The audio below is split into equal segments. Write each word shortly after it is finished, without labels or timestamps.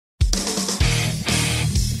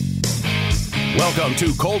Welcome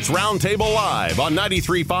to Colts Roundtable Live on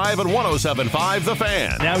 93.5 and 107.5 The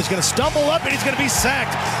Fan. Now he's going to stumble up and he's going to be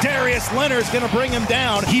sacked. Darius Leonard's going to bring him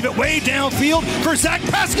down. Heave it way downfield for Zach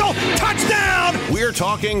Pascal. Touchdown! We're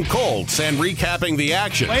talking Colts and recapping the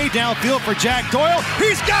action. Way downfield for Jack Doyle.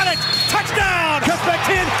 He's got it! Touchdown! Cuts back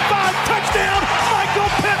 10, 5, touchdown! Michael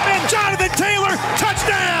Pittman, Jonathan Taylor,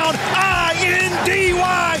 touchdown!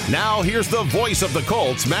 I-N-D-Y! Now here's the voice of the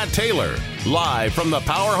Colts, Matt Taylor, live from the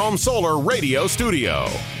Power Home Solar Radio Studio.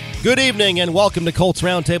 Good evening and welcome to Colts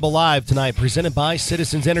Roundtable Live tonight, presented by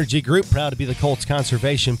Citizens Energy Group, proud to be the Colts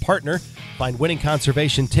conservation partner. Find winning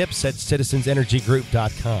conservation tips at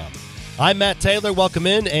citizensenergygroup.com. I'm Matt Taylor, welcome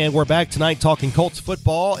in, and we're back tonight talking Colts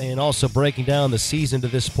football and also breaking down the season to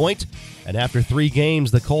this point. And after 3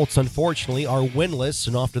 games, the Colts unfortunately are winless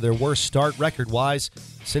and off to their worst start record-wise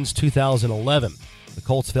since 2011. The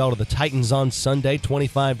Colts fell to the Titans on Sunday,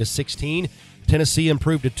 25-16. Tennessee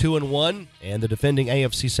improved to 2-1, and the defending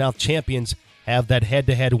AFC South champions have that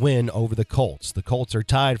head-to-head win over the Colts. The Colts are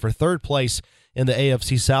tied for third place in the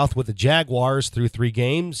AFC South with the Jaguars through 3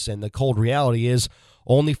 games, and the cold reality is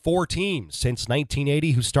only 4 teams since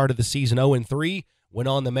 1980 who started the season 0-3 went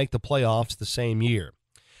on to make the playoffs the same year.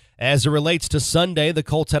 As it relates to Sunday, the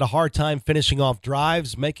Colts had a hard time finishing off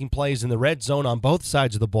drives, making plays in the red zone on both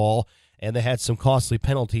sides of the ball, and they had some costly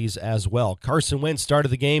penalties as well. Carson Wentz started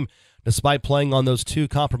the game despite playing on those 2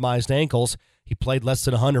 compromised ankles. He played less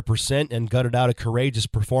than 100% and gutted out a courageous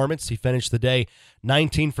performance. He finished the day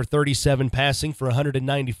 19 for 37 passing for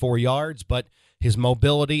 194 yards, but his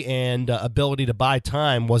mobility and ability to buy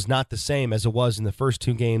time was not the same as it was in the first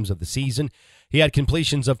 2 games of the season. He had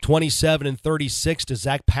completions of 27 and 36 to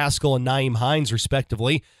Zach Pascal and Nyheim Hines,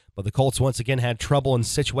 respectively, but the Colts once again had trouble in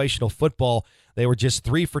situational football. They were just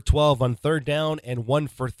 3 for 12 on third down and 1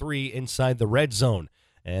 for 3 inside the red zone.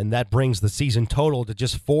 And that brings the season total to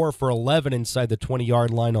just 4 for 11 inside the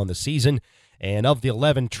 20-yard line on the season. And of the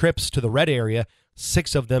 11 trips to the red area,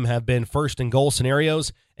 6 of them have been first-and-goal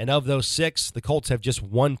scenarios. And of those 6, the Colts have just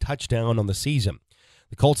 1 touchdown on the season.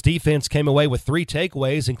 The Colts defense came away with 3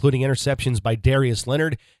 takeaways, including interceptions by Darius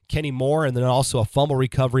Leonard, Kenny Moore, and then also a fumble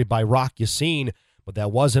recovery by Rock Ya-Sin. But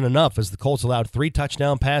that wasn't enough as the Colts allowed 3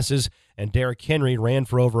 touchdown passes, and Derrick Henry ran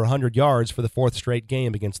for over 100 yards for the 4th straight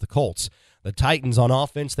game against the Colts. The Titans on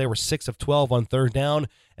offense, they were 6 of 12 on third down,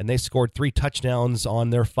 and they scored 3 touchdowns on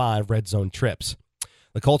their 5 red zone trips.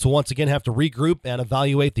 The Colts will once again have to regroup and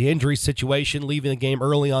evaluate the injury situation, leaving the game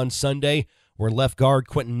early on Sunday, where left guard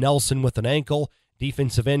Quentin Nelson with an ankle,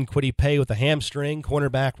 defensive end Kwity Paye with a hamstring,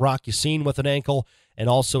 cornerback Rock Ya-Sin with an ankle, and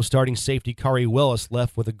also starting safety Khari Willis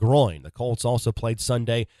left with a groin. The Colts also played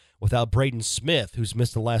Sunday without Braden Smith, who's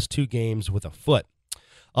missed the last 2 games with a foot.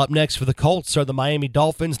 Up next for the Colts are the Miami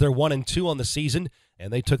Dolphins. They're 1-2 on the season,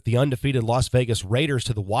 and they took the undefeated Las Vegas Raiders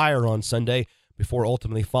to the wire on Sunday before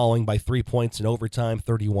ultimately falling by 3 points in overtime,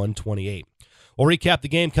 31-28. We'll recap the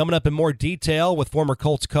game coming up in more detail with former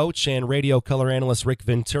Colts coach and radio color analyst Rick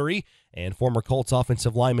Venturi and former Colts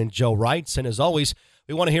offensive lineman Joe Wrights. And as always,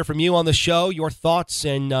 we want to hear from you on the show. Your thoughts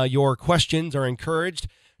and your questions are encouraged.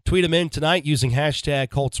 Tweet them in tonight using hashtag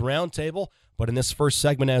Colts Roundtable. But in this first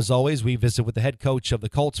segment, as always, we visit with the head coach of the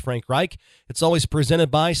Colts, Frank Reich. It's always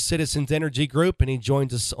presented by Citizens Energy Group, and he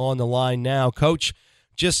joins us on the line now. Coach,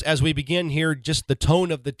 just as we begin here, just the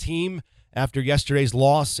tone of the team after yesterday's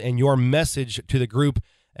loss and your message to the group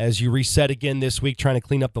as you reset again this week, trying to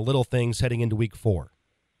clean up the little things heading into week 4.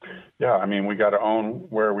 Yeah, I mean, we got to own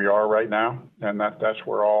where we are right now, and that's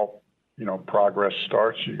where all, progress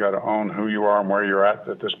starts. You got to own who you are and where you're at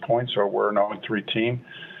this point. So we're an 0-3 team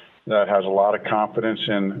that has a lot of confidence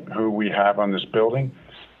in who we have on this building,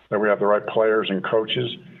 that we have the right players and coaches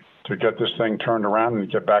to get this thing turned around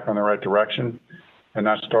and get back on the right direction. And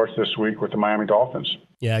that starts this week with the Miami Dolphins.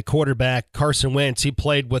 Yeah, quarterback Carson Wentz, he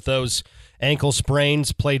played with those ankle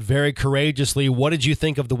sprains, played very courageously. What did you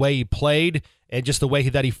think of the way he played and just the way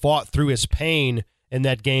that he fought through his pain in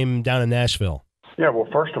that game down in Nashville? Yeah, well,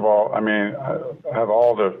 first of all, I mean, I have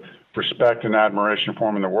all the respect and admiration for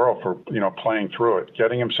him in the world for, playing through it,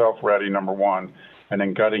 getting himself ready, number one, and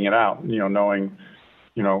then gutting it out, knowing,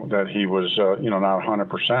 that he was, not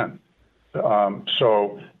 100%.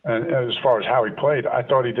 So, and as far as how he played, I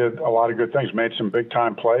thought he did a lot of good things, made some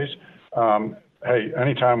big-time plays. Hey,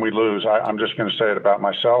 anytime we lose, I'm just going to say it about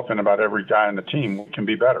myself and about every guy on the team, we can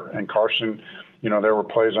be better. And Carson, there were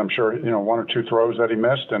plays, I'm sure, 1 or 2 throws that he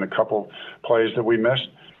missed and a couple plays that we missed.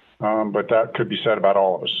 But that could be said about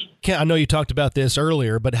all of us. I know you talked about this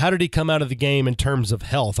earlier, but how did he come out of the game in terms of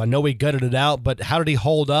health? I know he gutted it out, but how did he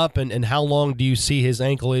hold up, and how long do you see his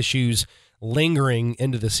ankle issues lingering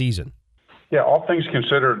into the season? Yeah, all things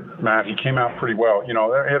considered, Matt, he came out pretty well. You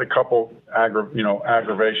know, he had a couple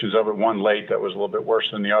aggravations of it, one late that was a little bit worse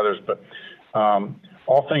than the others, but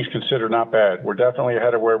all things considered, not bad. We're definitely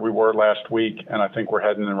ahead of where we were last week, and I think we're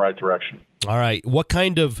heading in the right direction. All right. What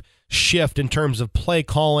kind of shift in terms of play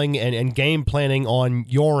calling and game planning on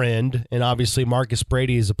your end, and obviously Marcus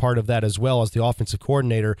Brady is a part of that as well as the offensive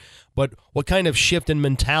coordinator, but what kind of shift in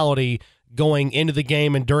mentality going into the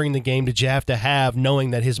game and during the game did you have to have,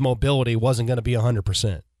 knowing that his mobility wasn't going to be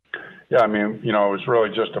 100%? Yeah, I mean, you know, it was really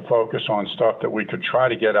just a focus on stuff that we could try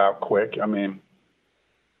to get out quick. I mean,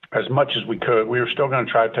 as much as we could, we were still going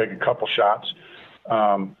to try to take a couple shots.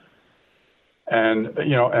 And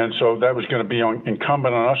so that was going to be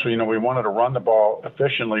incumbent on us. So, you know, we wanted to run the ball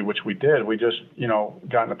efficiently, which we did. We just, you know,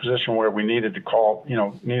 got in a position where we needed to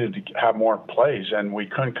have more plays, and we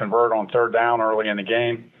couldn't convert on third down early in the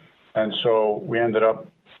game. And so we ended up,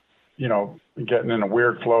 you know, getting in a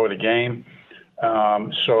weird flow of the game.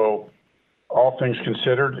 So all things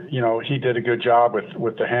considered, you know, he did a good job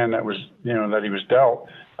with the hand that was, you know, that he was dealt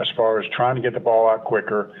as far as trying to get the ball out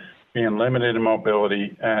quicker, being limited in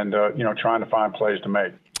mobility, and, you know, trying to find plays to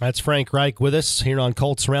make. That's Frank Reich with us here on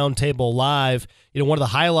Colts Roundtable Live. You know, one of the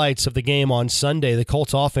highlights of the game on Sunday, the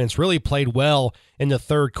Colts offense really played well in the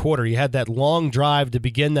third quarter. You had that long drive to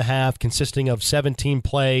begin the half consisting of 17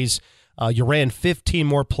 plays. You ran 15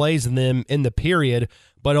 more plays than them in the period,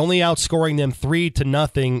 but only outscoring them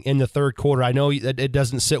 3-0 in the third quarter. I know that it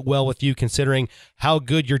doesn't sit well with you considering how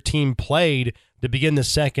good your team played to begin the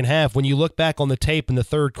second half. When you look back on the tape in the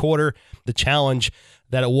third quarter, the challenge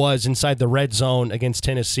that it was inside the red zone against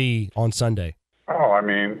Tennessee on Sunday. Oh, I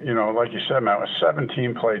mean, you know, like you said, Matt, a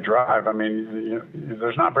 17-play drive. I mean,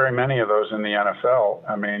 there's not very many of those in the NFL.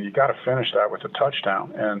 I mean, you got to finish that with a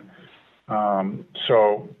touchdown. And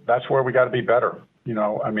so that's where we got to be better. You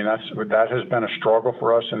know, I mean, that has been a struggle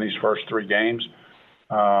for us in these first three games,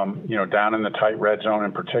 you know, down in the tight red zone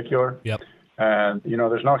in particular. Yep. And, you know,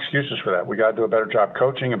 there's no excuses for that. We got to do a better job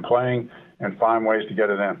coaching and playing and find ways to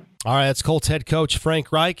get it in. All right, that's Colts head coach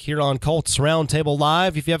Frank Reich here on Colts Roundtable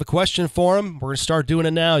Live. If you have a question for him, we're going to start doing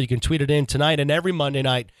it now. You can tweet it in tonight and every Monday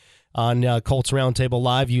night on Colts Roundtable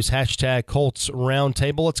Live. Use hashtag Colts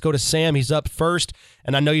Roundtable. Let's go to Sam. He's up first.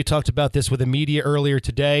 And I know you talked about this with the media earlier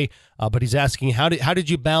today, but he's asking, how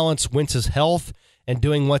did you balance Wentz's health and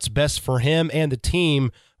doing what's best for him and the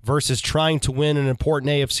team versus trying to win an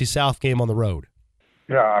important AFC South game on the road?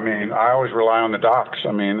 Yeah, I mean, I always rely on the docs.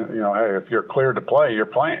 I mean, you know, hey, if you're cleared to play, you're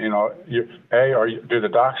playing. You know, do the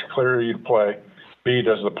docs clear you to play? B,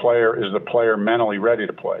 is the player mentally ready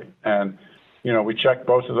to play? And, you know, we checked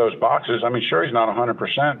both of those boxes. I mean, sure, he's not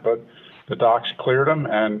 100%, but the docs cleared him,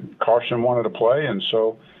 and Carson wanted to play, and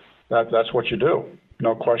so that's what you do.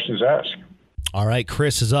 No questions asked. All right,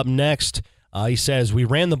 Chris is up next. He says, we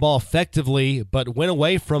ran the ball effectively, but went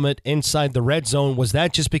away from it inside the red zone. Was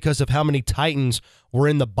that just because of how many Titans were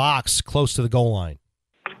in the box close to the goal line?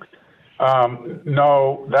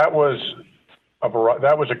 No, that was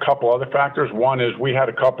a couple other factors. One is we had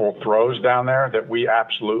a couple throws down there that we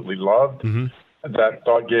absolutely loved, that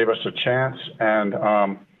thought gave us a chance, and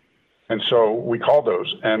so we called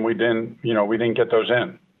those, and we didn't get those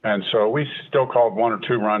in, and so we still called one or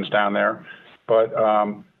two runs down there, but.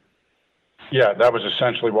 Yeah, that was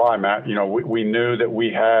essentially why, Matt. You know, we knew that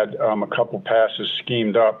we had a couple passes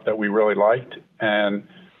schemed up that we really liked, and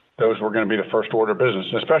those were going to be the first order of business.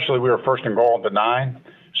 Especially we were first and goal at the 9.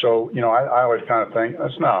 So, you know, I always kind of think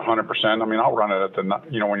that's not 100%. I mean, I'll run it at the,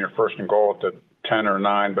 you know, when you're first and goal at the 10 or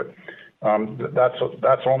 9, but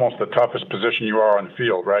that's almost the toughest position you are on the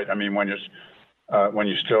field, right? I mean, when you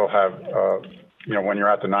still have, you know, when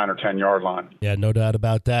you're at the 9 or 10 yard line. Yeah, no doubt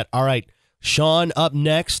about that. All right. Sean up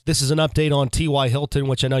next. This is an update on T.Y. Hilton,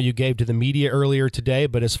 which I know you gave to the media earlier today,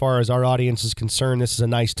 but as far as our audience is concerned, this is a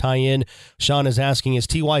nice tie-in. Sean is asking, is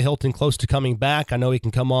T.Y. Hilton close to coming back? I know he can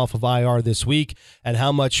come off of IR this week, and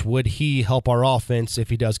how much would he help our offense if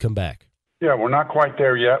he does come back? Yeah, we're not quite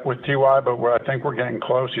there yet with T.Y., but I think we're getting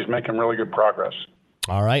close. He's making really good progress.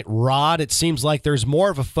 All right. Rod, it seems like there's more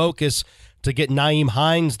of a focus to get Nyheim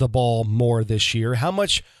Hines the ball more this year. How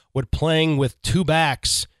much would playing with two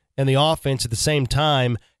backs and the offense at the same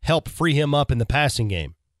time help free him up in the passing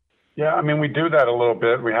game? Yeah, I mean, we do that a little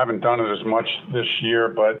bit. We haven't done it as much this year,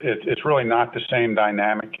 but it's really not the same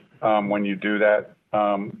dynamic when you do that.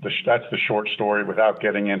 That's the short story without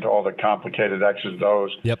getting into all the complicated X's and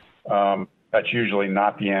O's. Yep. That's usually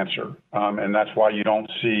not the answer. And that's why you don't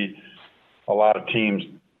see a lot of teams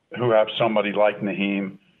who have somebody like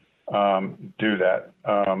Nyheim do that.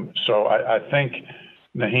 So I think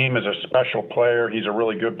Nyheim is a special player. He's a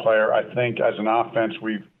really good player. I think as an offense,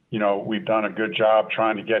 we've we've done a good job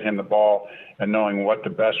trying to get him the ball and knowing what the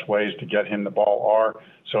best ways to get him the ball are.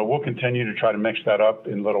 So we'll continue to try to mix that up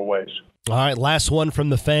in little ways. All right, last one from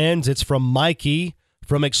the fans. It's from Mikey.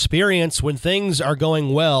 From experience, when things are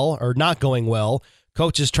going well or not going well,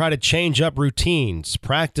 coaches try to change up routines,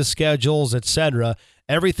 practice schedules, etc.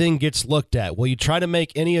 Everything gets looked at. Will you try to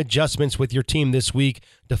make any adjustments with your team this week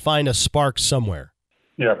to find a spark somewhere?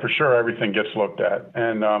 Yeah, for sure. Everything gets looked at.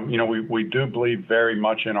 And, we do believe very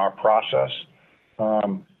much in our process.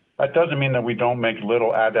 That doesn't mean that we don't make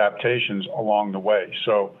little adaptations along the way.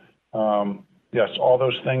 So, yes, all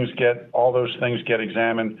those things get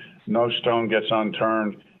examined. No stone gets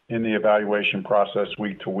unturned in the evaluation process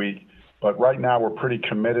week to week. But right now we're pretty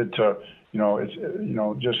committed to,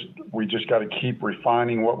 we just got to keep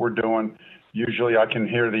refining what we're doing. Usually I can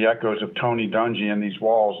hear the echoes of Tony Dungy in these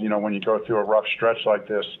walls. When you go through a rough stretch like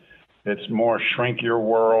this, it's more shrink your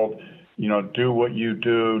world, do what you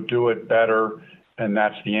do it better, and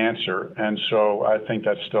that's the answer. And so I think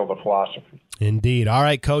that's still the philosophy. Indeed. All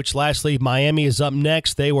right, Coach, lastly, Miami is up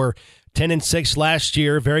next. They were 10-6 last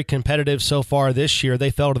year, very competitive so far this year.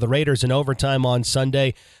 They fell to the Raiders in overtime on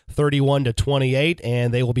Sunday, 31-28,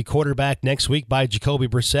 and they will be quarterbacked next week by Jacoby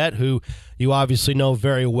Brissett, who you obviously know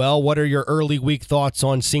very well. What are your early week thoughts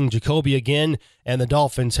on seeing Jacoby again and the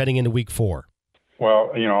Dolphins heading into week 4?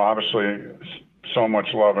 Well, obviously so much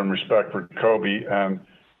love and respect for Jacoby, and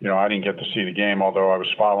I didn't get to see the game, although I was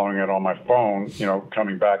following it on my phone,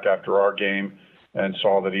 coming back after our game, and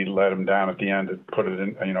saw that he let him down at the end to put it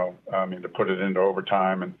in, to put it into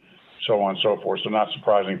overtime and so on and so forth. So not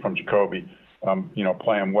surprising from Jacoby,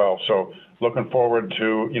 playing well. So looking forward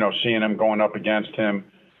to, seeing him going up against him.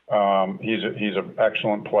 He's an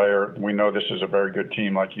excellent player. We know this is a very good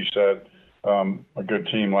team, like you said, a good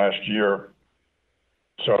team last year.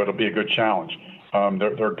 So it'll be a good challenge.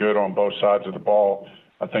 They're good on both sides of the ball.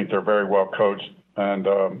 I think they're very well coached, and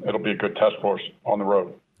it'll be a good test for us on the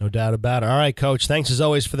road. No doubt about it. All right, Coach, thanks as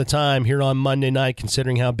always for the time here on Monday night,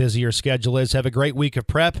 considering how busy your schedule is. Have a great week of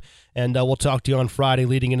prep, and we'll talk to you on Friday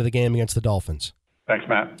leading into the game against the Dolphins. Thanks,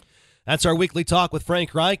 Matt. That's our weekly talk with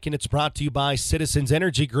Frank Reich, and it's brought to you by Citizens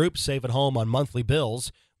Energy Group. Save at home on monthly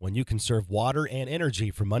bills when you conserve water and energy.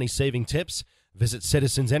 For money-saving tips, visit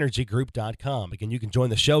citizensenergygroup.com. Again, you can join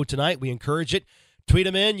the show tonight. We encourage it. Tweet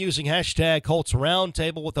them in using hashtag Colts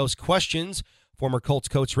Roundtable with those questions. Former Colts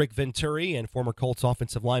coach Rick Venturi and former Colts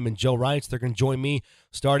offensive lineman Joe Reitz. They're going to join me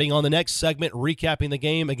starting on the next segment, recapping the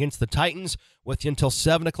game against the Titans with you until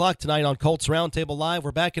 7 o'clock tonight on Colts Roundtable Live.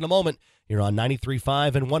 We're back in a moment here on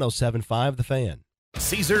 93.5 and 107.5 The Fan.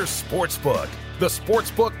 Caesars Sportsbook, the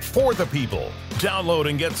sportsbook for the people. Download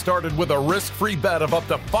and get started with a risk-free bet of up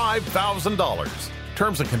to $5,000.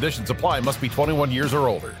 Terms and conditions apply. Must be 21 years or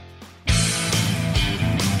older.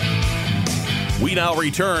 We now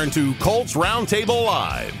return to Colts Roundtable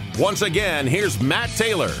Live. Once again, here's Matt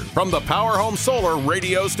Taylor from the Power Home Solar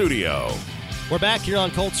Radio Studio. We're back here on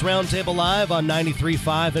Colts Roundtable Live on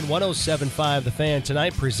 93.5 and 107.5 The Fan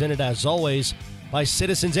tonight, presented as always by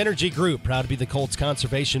Citizens Energy Group. Proud to be the Colts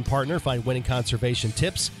conservation partner. Find winning conservation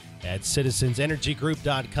tips at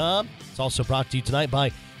citizensenergygroup.com. It's also brought to you tonight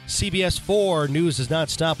by CBS 4. News does not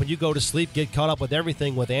stop when you go to sleep. Get caught up with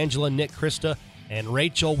everything with Angela, Nick, Krista, and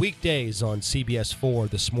Rachel weekdays on CBS 4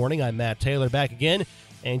 this morning. I'm Matt Taylor back again,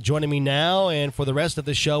 and joining me now and for the rest of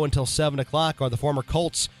the show until 7 o'clock are the former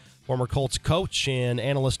Colts coach and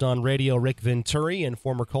analyst on radio Rick Venturi and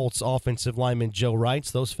former Colts offensive lineman Joe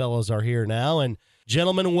Reitz. Those fellows are here now. And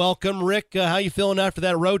gentlemen, welcome. Rick, how you feeling after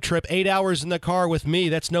that road trip? 8 hours in the car with me.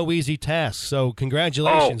 That's no easy task. So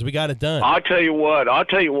congratulations. We got it done. I'll tell you what.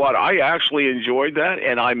 I actually enjoyed that,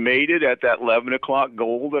 and I made it at that 11 o'clock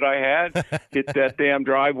goal that I had. Hit that damn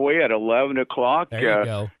driveway at 11 o'clock.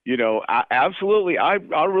 There you go. Absolutely. I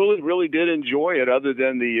really, really did enjoy it. Other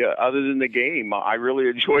than the game, I really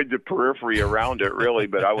enjoyed the periphery around it. Really,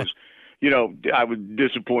 but I was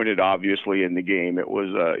disappointed obviously in the game. It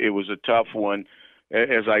was a tough one.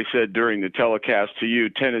 As I said during the telecast to you,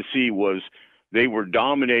 Tennessee they were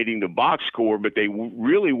dominating the box score, but they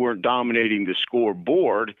really weren't dominating the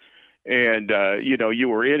scoreboard. And, you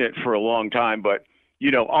were in it for a long time, but,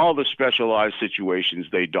 all the specialized situations,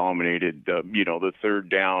 they dominated, the third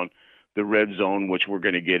down, the red zone, which we're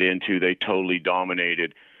going to get into, they totally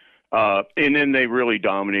dominated. And then they really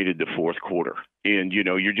dominated the fourth quarter. And,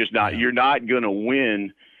 you're not going to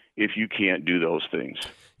win if you can't do those things.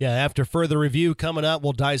 Yeah, after further review coming up,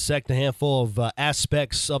 we'll dissect a handful of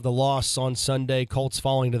aspects of the loss on Sunday, Colts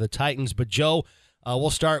falling to the Titans. But, Joe, we'll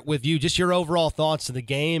start with you. Just your overall thoughts of the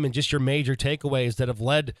game and just your major takeaways that have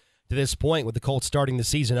led to this point with the Colts starting the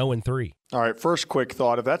season 0-3. All right, first quick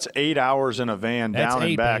thought. If that's 8 hours in a van down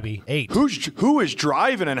and back, baby. 8. Who is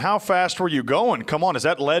driving and how fast were you going? Come on, is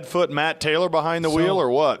that Leadfoot Matt Taylor behind the wheel or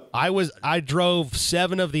what? I drove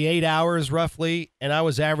 7 of the 8 hours roughly, and I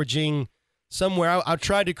was averaging somewhere. I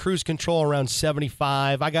tried to cruise control around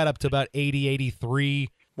 75. I got up to about 80, 83.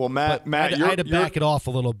 Well, Matt, I had to back it off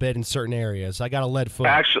a little bit in certain areas. I got a lead foot.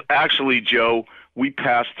 Actually, Joe, we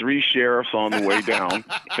passed 3 sheriffs on the way down.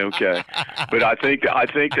 Okay, but I think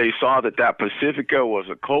they saw that Pacifica was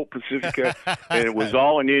a Colt Pacifica, and it was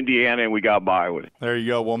all in Indiana, and we got by with it. There you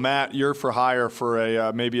go. Well, Matt, you're for hire for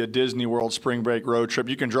a maybe a Disney World spring break road trip.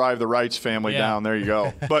 You can drive the Wrights family down. There you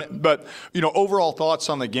go. But overall thoughts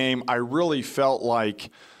on the game. I really felt like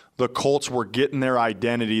the Colts were getting their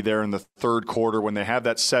identity there in the third quarter when they have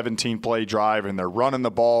that 17-play drive and they're running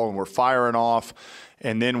the ball and we're firing off.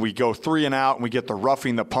 And then we go 3 and out and we get the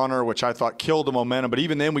roughing the punter, which I thought killed the momentum. But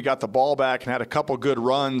even then we got the ball back and had a couple good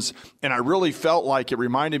runs. And I really felt like it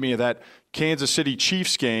reminded me of that Kansas City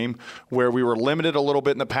Chiefs game where we were limited a little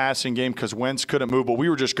bit in the passing game because Wentz couldn't move, but we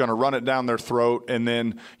were just going to run it down their throat. And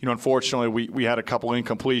then, unfortunately, we had a couple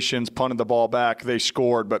incompletions, punted the ball back, they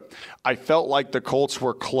scored. But I felt like the Colts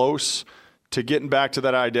were close to getting back to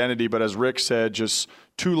that identity. But as Rick said, just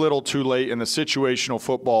too little, too late. And the situational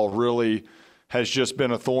football really has just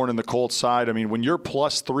been a thorn in the Colts side. I mean, when you're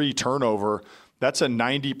 +3 turnover, that's a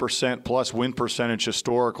 90% plus win percentage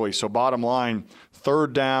historically. So bottom line,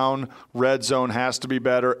 third down, red zone has to be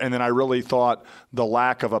better. And then I really thought the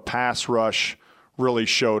lack of a pass rush really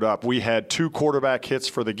showed up. We had 2 quarterback hits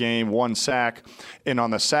for the game, 1 sack. And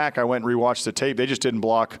on the sack, I went and rewatched the tape. They just didn't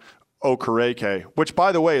block Okereke, which,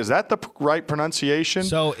 by the way, is that the right pronunciation?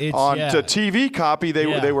 So it's on the TV copy.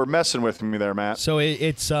 They were messing with me there, Matt. So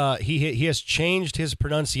it's he has changed his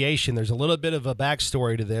pronunciation. There's a little bit of a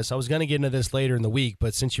backstory to this. I was going to get into this later in the week,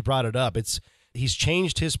 but since you brought it up, he's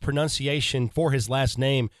changed his pronunciation for his last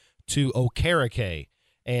name to Okereke,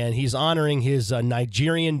 and he's honoring his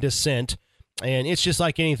Nigerian descent. And it's just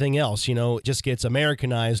like anything else, it just gets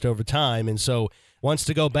Americanized over time, and so wants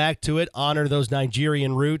to go back to it, honor those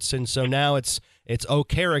Nigerian roots, and so now it's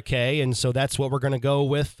Okereke, and so that's what we're going to go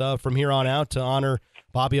with from here on out to honor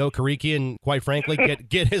Bobby Okereke and, quite frankly,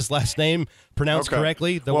 get his last name pronounced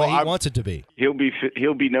correctly the way he wants it to be. He'll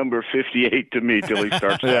be number 58 to me till he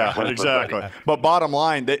starts. Yeah, exactly. But bottom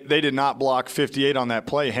line, they did not block 58 on that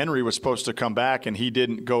play. Henry was supposed to come back, and he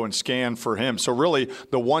didn't go and scan for him. So really,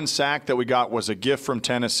 the 1 sack that we got was a gift from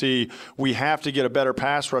Tennessee. We have to get a better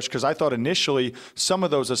pass rush because I thought initially some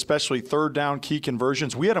of those, especially third down key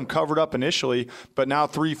conversions, we had them covered up initially, but now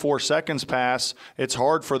 3-4 seconds pass. It's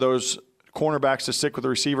hard for those cornerbacks to stick with the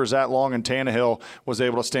receivers that long, and Tannehill was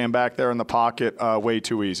able to stand back there in the pocket way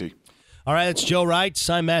too easy. All right, it's Joe Wright.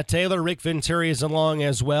 I'm Matt Taylor. Rick Venturi is along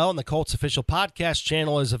as well, and the Colts official podcast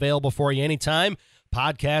channel is available for you anytime.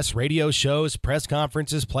 Podcasts, radio shows, press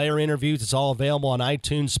conferences, player interviews, it's all available on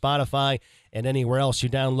iTunes, Spotify, and anywhere else you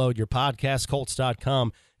download your podcast.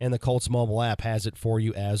 Colts.com and the Colts mobile app has it for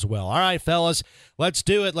you as well. All right, fellas, let's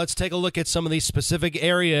do it. Let's take a look at some of these specific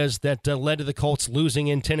areas that led to the Colts losing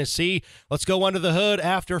in Tennessee. Let's go under the hood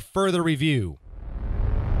after further review.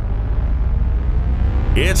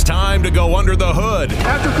 It's time to go under the hood.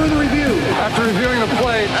 After further review. After reviewing the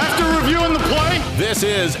play. After reviewing the play. This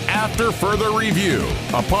is After Further Review,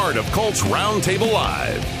 a part of Colts Roundtable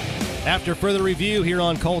Live. After further review here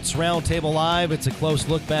on Colts Roundtable Live, it's a close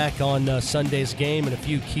look back on Sunday's game in a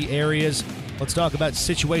few key areas. Let's talk about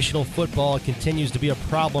situational football. It continues to be a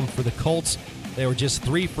problem for the Colts. They were just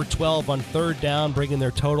 3 for 12 on third down, bringing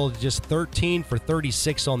their total to just 13 for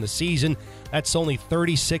 36 on the season. That's only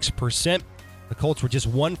 36%. The Colts were just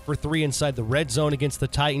 1 for 3 inside the red zone against the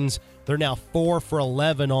Titans. They're now 4 for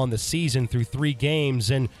 11 on the season through 3 games.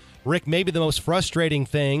 And, Rick, maybe the most frustrating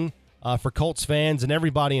thing for Colts fans and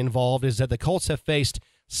everybody involved is that the Colts have faced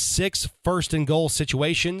 6 first-and-goal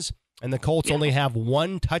situations, and the Colts only have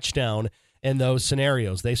 1 touchdown in those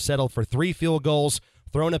scenarios. They've settled for 3 field goals,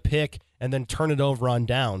 thrown a pick, and then turn it over on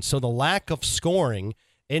down. So the lack of scoring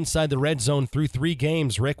inside the red zone through 3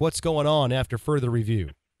 games, Rick, what's going on after further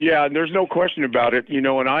review? Yeah, there's no question about it. And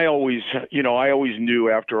I always knew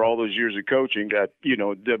after all those years of coaching that,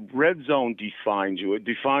 the red zone defines you. It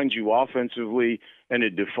defines you offensively and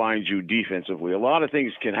it defines you defensively. A lot of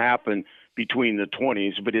things can happen between the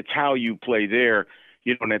 20s, but it's how you play there.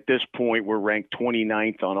 And at this point, we're ranked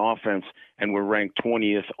 29th on offense and we're ranked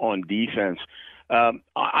 20th on defense.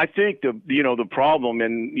 I think the problem,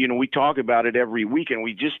 and, we talk about it every week and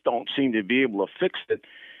we just don't seem to be able to fix it,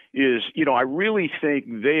 is, I really think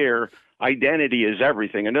identity is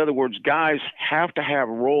everything. In other words, guys have to have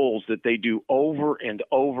roles that they do over and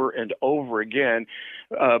over and over again,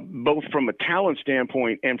 both from a talent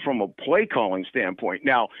standpoint and from a play calling standpoint.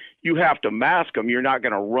 Now, you have to mask them. You're not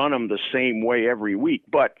going to run them the same way every week.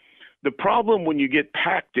 But the problem when you get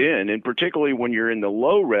packed in, and particularly when you're in the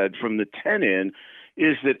low red from the 10 in,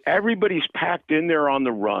 is that everybody's packed in there on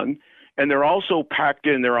the run, and they're also packed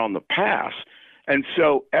in there on the pass. And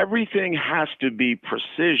so everything has to be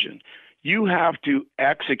precision. You have to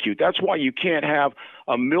execute. That's why you can't have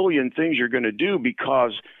a million things you're going to do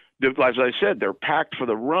because, as I said, they're packed for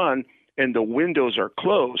the run and the windows are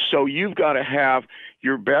closed. So you've got to have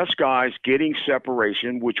your best guys getting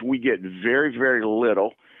separation, which we get very, very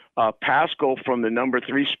little. Pascal from the number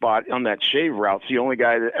 3 spot on that shave route's the only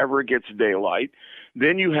guy that ever gets daylight.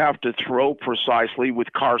 Then you have to throw precisely,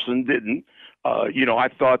 with Carson didn't. I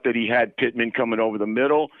thought that he had Pittman coming over the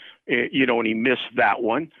middle, and he missed that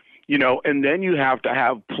one. And then you have to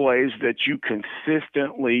have plays that you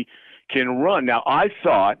consistently can run. Now, I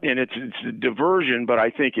thought, and it's a diversion, but I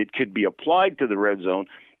think it could be applied to the red zone.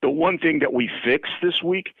 The one thing that we fixed this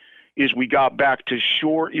week is we got back to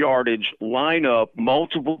short yardage, line up,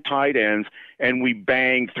 multiple tight ends, and we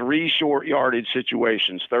banged 3 short yardage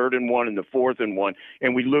situations, 3rd and 1 and the 4th and 1,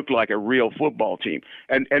 and we looked like a real football team.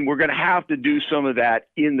 And we're going to have to do some of that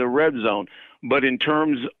in the red zone. But in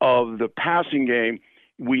terms of the passing game,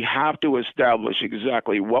 we have to establish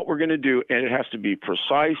exactly what we're going to do, and it has to be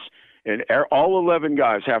precise, and all 11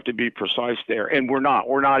 guys have to be precise there. And we're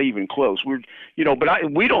not even close. We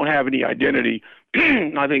don't have any identity.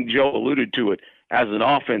 I think Joe alluded to it as an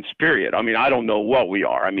offense, period. I mean, I don't know what we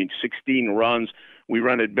are. I mean, 16 runs, we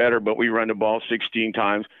run it better, but we run the ball 16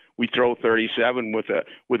 times. We throw 37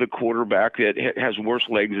 with a quarterback that has worse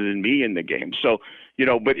legs than me in the game. So,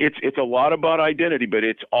 but it's a lot about identity, but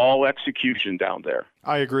it's all execution down there.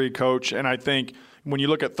 I agree, Coach. And I think when you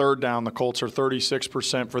look at third down, the Colts are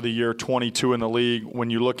 36% for the year, 22 in the league.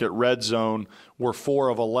 When you look at red zone, we're 4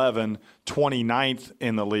 of 11, 29th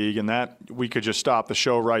in the league, and that we could just stop the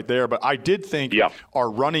show right there. But I did think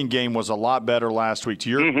our running game was a lot better last week. To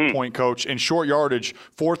your point, Coach, in short yardage,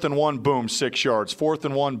 4th and 1, boom, 6 yards. 4th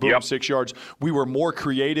and 1, boom, 6 yards. We were more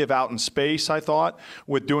creative out in space, I thought,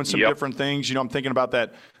 with doing some different things. I'm thinking about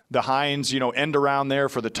that. The Hines, end around there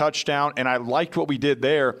for the touchdown, and I liked what we did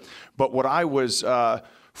there. But what I was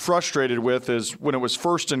frustrated with is when it was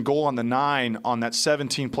 1st and goal on the 9 on that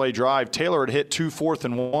 17-play drive, Taylor had hit 2 4th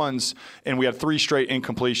and 1s, and we had 3 straight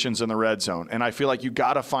incompletions in the red zone. And I feel like you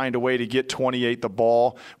got to find a way to get 28 the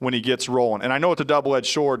ball when he gets rolling. And I know it's a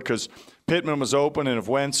double-edged sword because Pittman was open, and if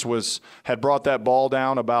Wentz had brought that ball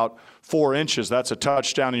down about 4 inches, that's a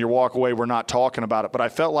touchdown, and you walk away, we're not talking about it. But I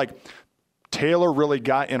felt like Taylor really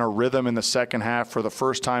got in a rhythm in the second half for the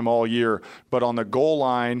first time all year. But on the goal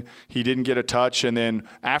line, he didn't get a touch. And then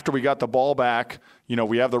after we got the ball back,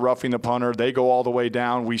 we have the roughing the punter. They go all the way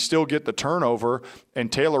down. We still get the turnover, and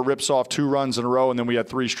Taylor rips off 2 runs in a row, and then we had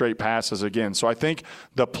 3 straight passes again. So I think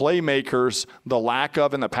the playmakers, the lack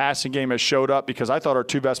of in the passing game has showed up because I thought our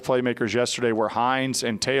 2 best playmakers yesterday were Hines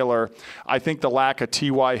and Taylor. I think the lack of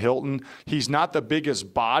T.Y. Hilton, he's not the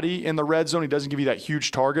biggest body in the red zone. He doesn't give you that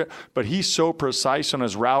huge target, but he's so precise on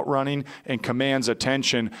his route running and commands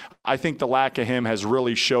attention. I think the lack of him has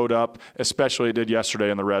really showed up, especially it did yesterday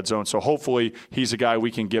in the red zone. So hopefully he's a guy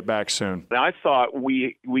we can get back soon. I thought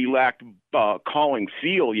we lacked calling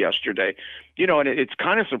feel yesterday. And it's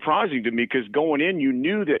kind of surprising to me because going in, you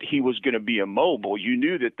knew that he was going to be immobile. You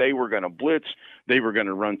knew that they were going to blitz. They were going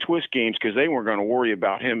to run twist games because they weren't going to worry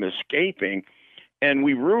about him escaping. And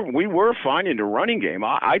we were finding the running game.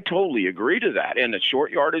 I totally agree to that. And the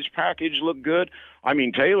short yardage package looked good. I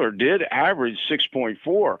mean, Taylor did average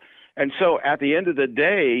 6.4. And so at the end of the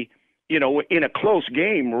day, in a close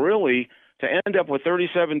game, really, to end up with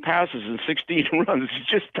 37 passes and 16 runs, it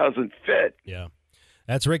just doesn't fit. Yeah.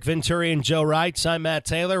 That's Rick Venturi and Joe Wright. I'm Matt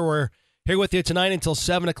Taylor. We're here with you tonight until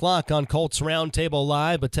 7 o'clock on Colts Roundtable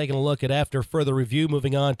Live, but taking a look at after further review,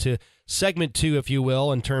 moving on to segment 2, if you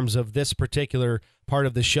will, in terms of this particular part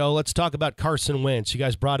of the show. Let's talk about Carson Wentz. You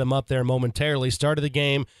guys brought him up there momentarily. Started the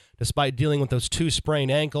game, despite dealing with those 2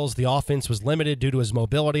 sprained ankles. The offense was limited due to his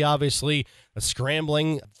mobility, obviously, a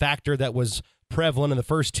scrambling factor that was prevalent in the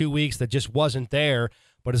first 2 weeks that just wasn't there.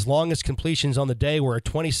 But as long as completions on the day were a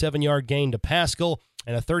 27-yard gain to Pascal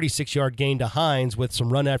and a 36-yard gain to Hines with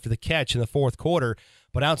some run after the catch in the fourth quarter.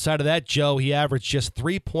 But outside of that, Joe, he averaged just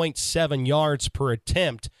 3.7 yards per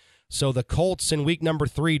attempt. So the Colts in week number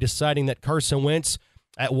 3 deciding that Carson Wentz,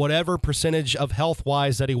 at whatever percentage of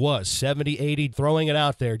health-wise that he was, 70, 80, throwing it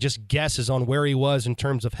out there, just guesses on where he was in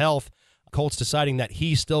terms of health. Colts deciding that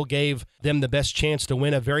he still gave them the best chance to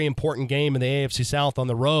win a very important game in the AFC South on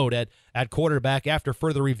the road at quarterback. After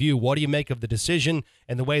further review, what do you make of the decision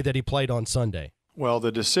and the way that he played on Sunday? Well,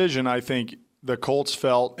 the decision, I think the Colts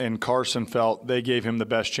felt and Carson felt they gave him the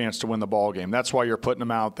best chance to win the ball game. That's why you're putting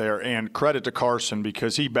him out there. And credit to Carson,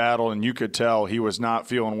 because he battled and you could tell he was not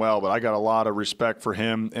feeling well. But I got a lot of respect for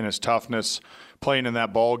him and his toughness playing in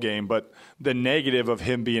that ball game. But the negative of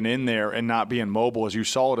him being in there and not being mobile, as you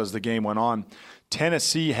saw it as the game went on,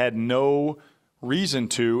 Tennessee had no reason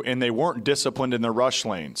to, and they weren't disciplined in their rush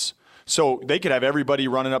lanes. So they could have everybody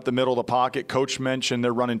running up the middle of the pocket. Coach mentioned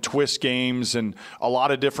they're running twist games and a lot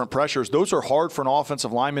of different pressures. Those are hard for an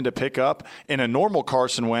offensive lineman to pick up. In a normal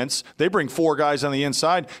Carson Wentz, they bring 4 guys on the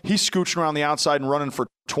inside. He's scooching around the outside and running for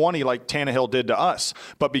 20 like Tannehill did to us.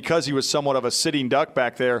 But because he was somewhat of a sitting duck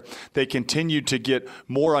back there, they continued to get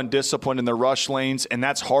more undisciplined in the rush lanes, and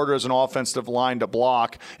that's harder as an offensive line to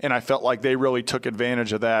block, and I felt like they really took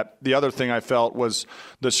advantage of that. The other thing I felt was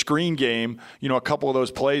the screen game. You know, a couple of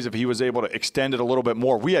those plays, if he was able to extend it a little bit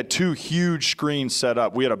more. We had 2 huge screens set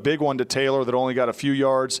up. We had a big one to Taylor that only got a few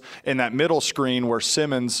yards, and that middle screen where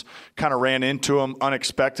Simmons kind of ran into him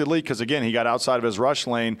unexpectedly because, again, he got outside of his rush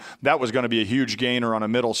lane. That was going to be a huge gainer on a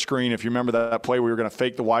middle screen. If you remember that play, we were going to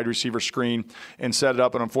fake the wide receiver screen and set it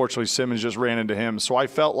up, and unfortunately Simmons just ran into him. So I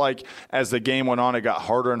felt like as the game went on, it got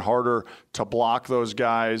harder and harder to block those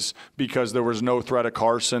guys because there was no threat of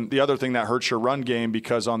Carson. The other thing that hurts your run game,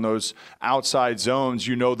 because on those outside zones,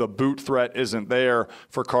 you know the boot threat isn't there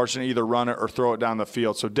for Carson to either run it or throw it down the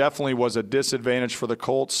field. So definitely was a disadvantage for the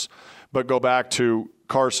Colts. But go back to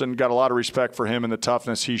Carson, got a lot of respect for him and the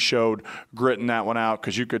toughness he showed gritting that one out,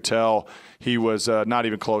 because you could tell he was not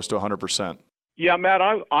even close to 100%. Yeah, Matt,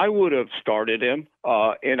 I would have started him,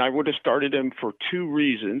 and I would have started him for 2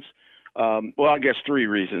 reasons. Well, I guess 3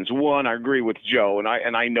 reasons. One, I agree with Joe,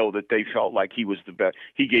 and I know that they felt like he was the best.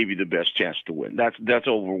 He gave you the best chance to win. That's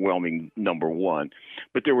overwhelming number 1.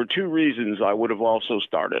 But there were 2 reasons I would have also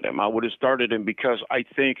started him. I would have started him because I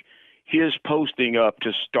think his posting up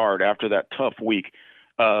to start after that tough week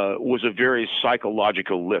was a very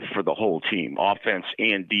psychological lift for the whole team, offense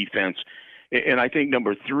and defense. And I think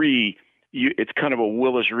number 3, it's kind of a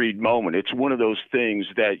Willis Reed moment. It's one of those things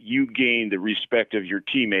that you gain the respect of your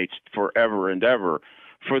teammates forever and ever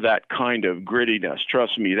for that kind of grittiness.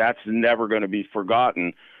 Trust me, that's never going to be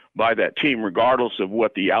forgotten by that team, regardless of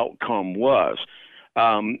what the outcome was.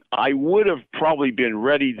 I would have probably been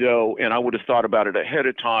ready, though, and I would have thought about it ahead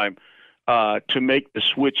of time to make the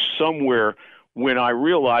switch somewhere when I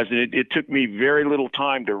realized, and it took me very little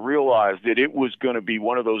time to realize that it was going to be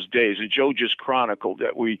one of those days. And Joe just chronicled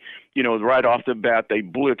that we, right off the bat, they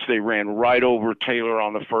blitzed. They ran right over Taylor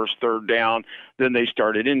on the first 3rd down. Then they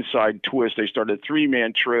started inside twist. They started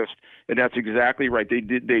 3-man twist. And that's exactly right. They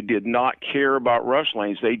did not care about rush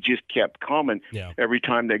lanes. They just kept coming every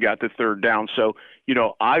time they got the 3rd down. So,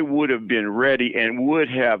 I would have been ready and would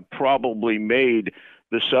have probably made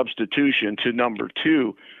the substitution to number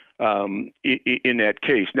 2 in that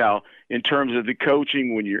case. Now, in terms of the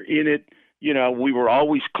coaching, when you're in it, we were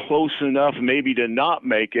always close enough maybe to not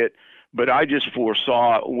make it, but I just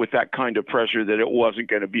foresaw with that kind of pressure that it wasn't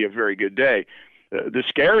going to be a very good day. The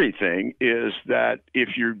scary thing is that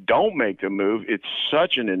if you don't make the move, it's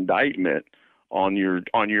such an indictment on your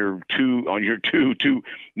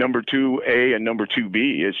number 2A and number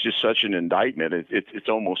 2B. It's just such an indictment. It's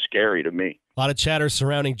almost scary to me. A lot of chatter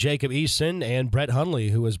surrounding Jacob Eason and Brett Hundley,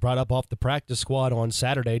 who was brought up off the practice squad on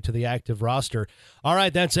Saturday to the active roster. All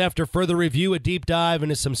right, that's after further review, a deep dive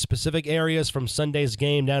into some specific areas from Sunday's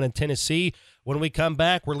game down in Tennessee. When we come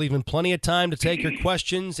back, we're leaving plenty of time to take your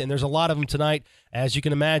questions, and there's a lot of them tonight, as you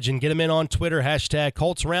can imagine. Get them in on Twitter,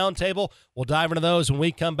 #Colts Roundtable. We'll dive into those when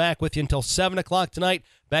we come back with you until 7 o'clock tonight.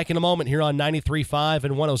 Back in a moment here on 93.5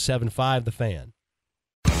 and 107.5 The Fan.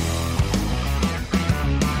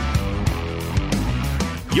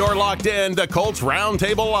 You're locked in to Colts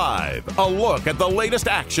Roundtable Live, a look at the latest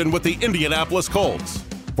action with the Indianapolis Colts.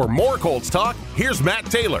 For more Colts talk, here's Matt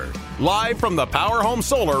Taylor, live from the Power Home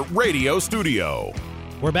Solar radio studio.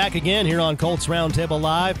 We're back again here on Colts Roundtable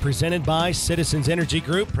Live, presented by Citizens Energy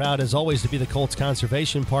Group. Proud as always to be the Colts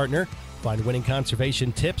conservation partner. Find winning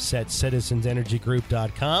conservation tips at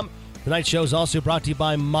citizensenergygroup.com. Tonight's show is also brought to you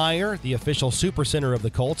by Meijer, the official super center of the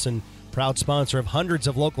Colts and proud sponsor of hundreds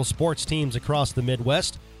of local sports teams across the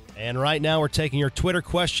Midwest. And right now we're taking your Twitter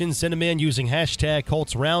questions. Send them in using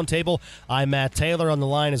 #Colts Roundtable. I'm Matt Taylor. On the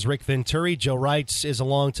line is Rick Venturi. Joe Wrights is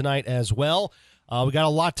along tonight as well. We got a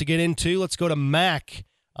lot to get into. Let's go to Mac.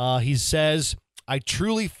 He says, I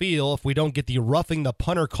truly feel if we don't get the roughing the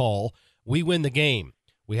punter call, we win the game.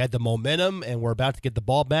 We had the momentum, and we're about to get the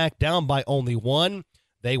ball back, down by only one.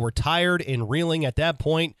 They were tired and reeling at that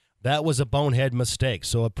point. That was a bonehead mistake.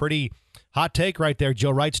 So a pretty hot take right there,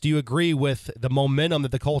 Joe Reitz. Do you agree with the momentum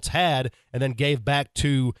that the Colts had and then gave back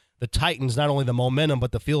to the Titans, not only the momentum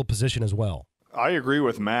but the field position as well? I agree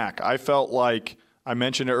with Mac. I felt like, I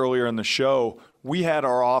mentioned it earlier in the show, we had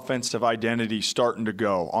our offensive identity starting to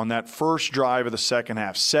go on that first drive of the second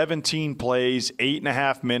half. 17 plays,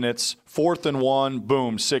 8.5 minutes, 4th and 1,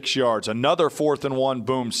 boom, 6 yards. Another 4th and 1,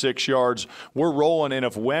 boom, 6 yards. We're rolling, and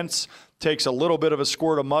if Wentz takes a little bit of a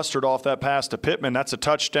squirt of mustard off that pass to Pittman, that's a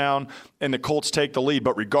touchdown, and the Colts take the lead.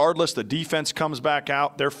 But regardless, the defense comes back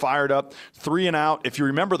out. They're fired up. 3 and out. If you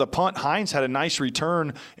remember the punt, Hines had a nice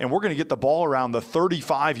return, and we're going to get the ball around the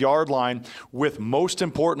 35-yard line with, most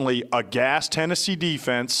importantly, a gassed Tennessee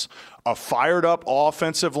defense, a fired-up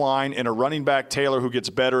offensive line, and a running back, Taylor, who gets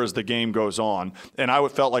better as the game goes on. And I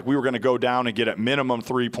felt like we were going to go down and get at minimum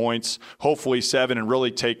 3 points, hopefully 7, and really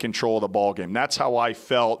take control of the ball game. That's how I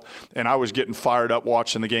felt, and I was getting fired up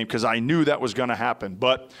watching the game because I knew that was going to happen.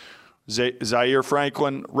 But Zaire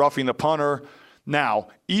Franklin roughing the punter. Now,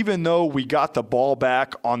 even though we got the ball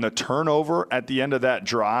back on the turnover at the end of that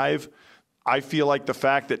drive, I feel like the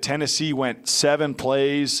fact that Tennessee went 7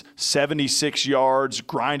 plays, 76 yards,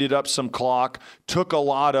 grinded up some clock, took a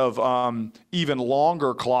lot of even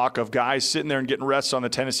longer clock of guys sitting there and getting rests on the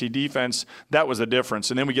Tennessee defense, that was the difference.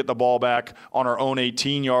 And then we get the ball back on our own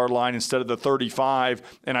 18-yard line instead of the 35,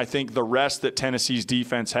 and I think the rest that Tennessee's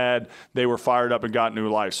defense had, they were fired up and got new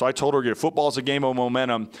life. So I told her, football's a game of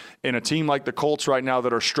momentum, and a team like the Colts right now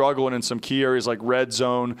that are struggling in some key areas like red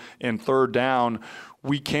zone and third down,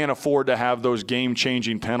 we can't afford to have those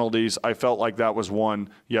game-changing penalties. I felt like that was one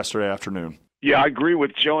yesterday afternoon. Yeah, I agree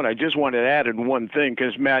with Joe, and I just wanted to add in one thing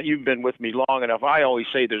because, Matt, you've been with me long enough. I always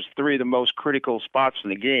say there's 3 of the most critical spots in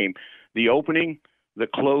the game: the opening, the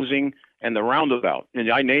closing, and the roundabout.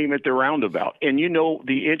 And I name it the roundabout. And,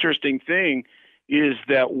 the interesting thing is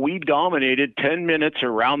that we dominated 10 minutes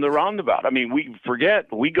around the roundabout. I mean,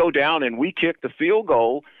 we go down and we kick the field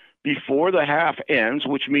goal before the half ends,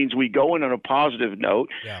 which means we go in on a positive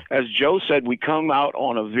note. Yeah. As Joe said, we come out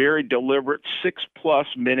on a very deliberate 6+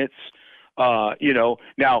 minutes. Now,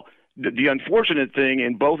 the unfortunate thing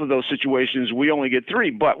in both of those situations, we only get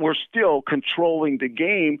 3, but we're still controlling the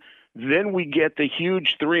game. Then we get the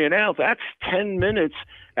huge 3 and out. That's 10 minutes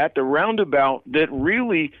at the roundabout that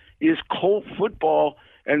really is Colt football.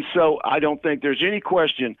 And so I don't think there's any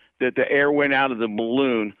question that the air went out of the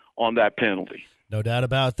balloon on that penalty. No doubt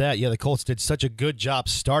about that. Yeah, the Colts did such a good job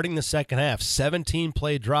starting the second half.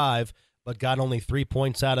 17-play drive, but got only 3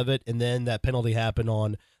 points out of it, and then that penalty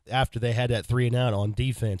happened after they had that 3 and out on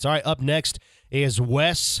defense. All right, up next is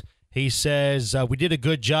Wes. He says, we did a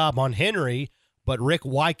good job on Henry, but Rick,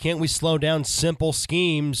 why can't we slow down simple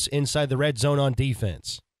schemes inside the red zone on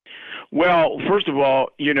defense? Well, first of all,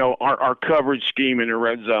 our coverage scheme in the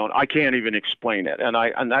red zone, I can't even explain it. And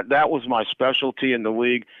that was my specialty in the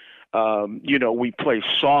league. We play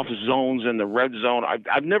soft zones in the red zone.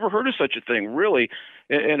 I've never heard of such a thing, really.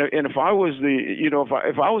 And if I was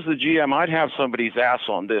if I was the GM, I'd have somebody's ass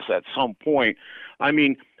on this at some point. I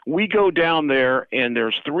mean, we go down there and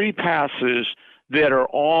there's 3 passes that are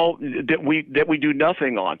all that we do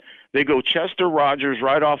nothing on. They go Chester Rogers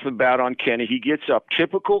right off the bat on Kenny. He gets up,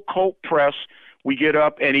 typical Colt press. We get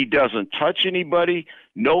up and he doesn't touch anybody.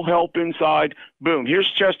 No help inside. Boom.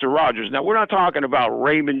 Here's Chester Rogers. Now, we're not talking about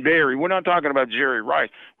Raymond Berry. We're not talking about Jerry Rice.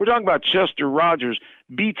 We're talking about Chester Rogers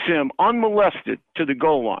beats him unmolested to the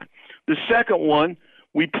goal line. The second one,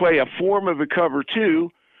 we play a form of a cover 2.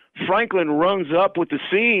 Franklin runs up with the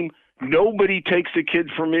seam. Nobody takes the kid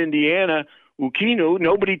from Indiana, Ukinu.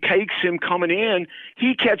 Nobody takes him coming in.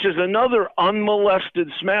 He catches another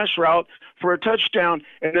unmolested smash route for a touchdown.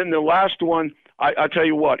 And then the last one, I tell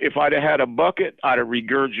you what, if I'd have had a bucket, I'd have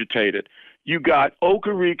regurgitated. You got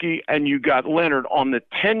Okereke and you got Leonard on the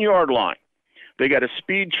 10-yard line. They got a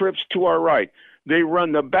speed trips to our right. They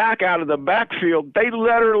run the back out of the backfield. They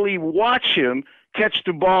literally watch him catch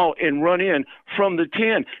the ball and run in from the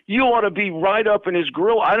 10. You ought to be right up in his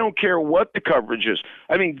grill. I don't care what the coverage is.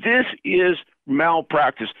 I mean, this is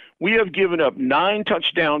malpractice. We have given up 9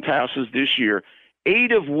 touchdown passes this year,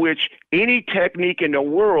 8 of which any technique in the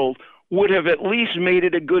world would have at least made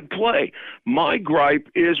it a good play. My gripe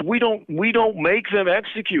is we don't make them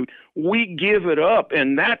execute. We give it up,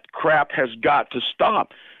 and that crap has got to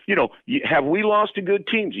stop. Have we lost to good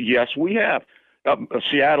teams? Yes, we have.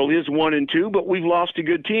 Seattle is 1-2, but we've lost to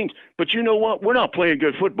good teams. But you know what? We're not playing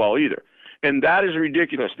good football either. And that is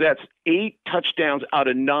ridiculous. That's 8 touchdowns out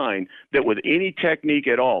of 9 that with any technique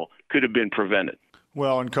at all could have been prevented.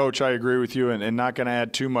 Well, and Coach, I agree with you, and not going to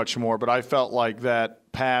add too much more, but I felt like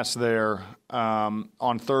that pass there on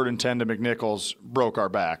 3rd and 10 to McNichols broke our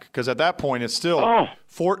back, because at that point it's still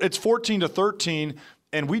it's 14-13.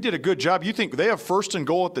 And we did a good job. You think they have 1st and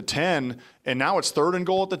goal at the 10, and now it's 3rd and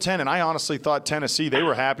goal at the 10. And I honestly thought Tennessee, they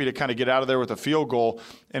were happy to kind of get out of there with a field goal,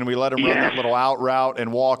 and we let them run that little out route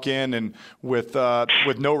and walk in and with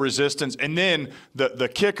no resistance. And then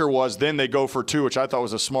the kicker was then they go for 2, which I thought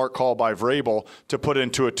was a smart call by Vrabel to put it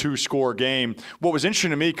into a 2-score game. What was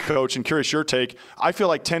interesting to me, Coach, and curious your take, I feel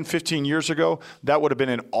like 10, 15 years ago, that would have been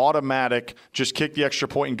an automatic just kick the extra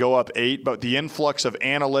point and go up 8. But the influx of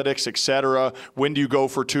analytics, et cetera, when do you go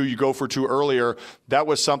for 2? You go for 2 earlier. That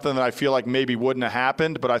was something that I feel like maybe wouldn't have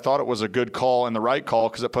happened, but I thought it was a good call and the right call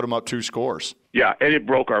because it put them up 2 scores. Yeah, and it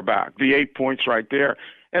broke our back. The 8 points right there.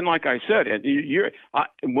 And like I said,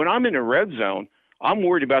 when I'm in the red zone, I'm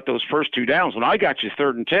worried about those first 2 downs. When I got you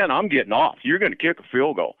 3rd and 10, I'm getting off. You're going to kick a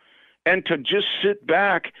field goal. And to just sit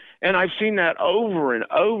back, and I've seen that over and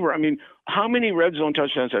over. I mean, how many red zone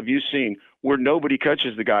touchdowns have you seen where nobody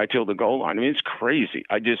catches the guy till the goal line? I mean, it's crazy.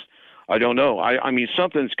 I don't know. I mean,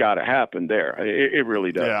 something's got to happen there. It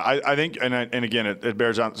really does. Yeah, I think, and again, it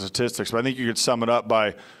bears out the statistics, but I think you could sum it up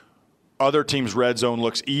by other teams' red zone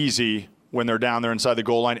looks easy when they're down there inside the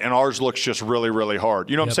goal line, and ours looks just really, really hard.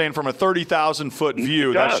 You know what I'm saying? From a 30,000-foot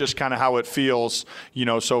view, that's just kind of how it feels,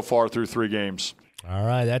 so far through 3 games. All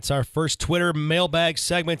right, that's our first Twitter mailbag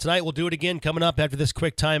segment tonight. We'll do it again coming up after this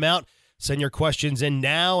quick timeout. Send your questions in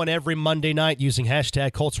now and every Monday night using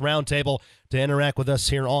hashtag Colts Roundtable to interact with us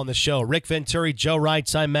here on the show. Rick Venturi, Joe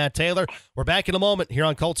Wrights, I'm Matt Taylor. We're back in a moment here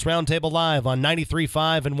on Colts Roundtable Live on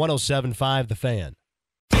 93.5 and 107.5 The Fan.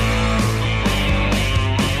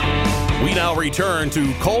 We now return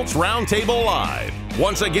to Colts Roundtable Live.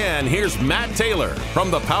 Once again, here's Matt Taylor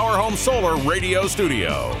from the Power Home Solar Radio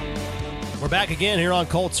Studio. We're back again here on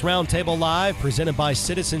Colts Roundtable Live, presented by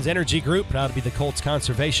Citizens Energy Group, proud to be the Colts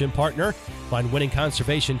conservation partner. Find winning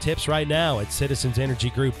conservation tips right now at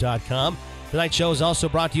citizensenergygroup.com. Tonight's show is also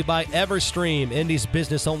brought to you by Everstream, Indy's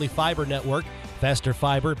business-only fiber network. Faster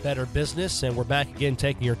fiber, better business. And we're back again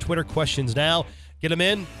taking your Twitter questions now. Get them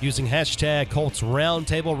in using hashtag Colts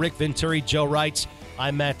Roundtable. Rick Venturi, Joe Wrights.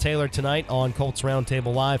 I'm Matt Taylor tonight on Colts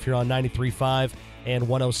Roundtable Live here on 93.5 and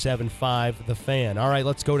 107.5 The Fan. All right,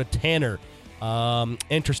 let's go to Tanner.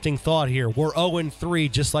 Interesting thought here. We're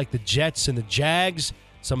 0-3, just like the Jets and the Jags,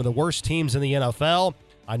 some of the worst teams in the NFL.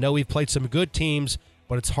 I know we've played some good teams,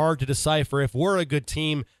 but it's hard to decipher if we're a good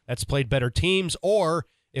team that's played better teams or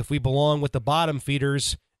if we belong with the bottom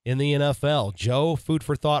feeders in the NFL. Joe, food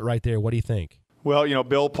for thought right there. What do you think? Well,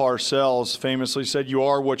 Bill Parcells famously said, you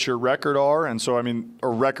are what your record are. And so,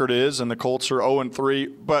 our record is, and the Colts are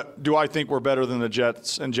 0-3. But do I think we're better than the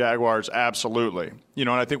Jets and Jaguars? Absolutely. And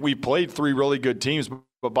I think we played 3 really good teams.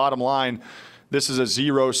 But bottom line, this is a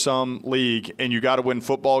zero-sum league, and you got to win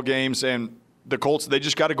football games. And the Colts, they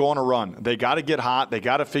just got to go on a run. They got to get hot. They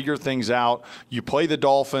got to figure things out. You play the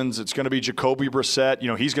Dolphins. It's going to be Jacoby Brissett.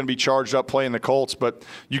 He's going to be charged up playing the Colts, but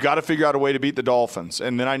you got to figure out a way to beat the Dolphins.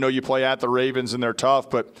 And then I know you play at the Ravens, and they're tough.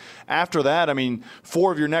 But after that,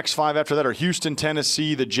 4 of your next 5 after that are Houston,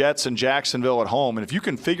 Tennessee, the Jets, and Jacksonville at home. And if you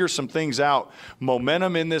can figure some things out,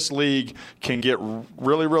 momentum in this league can get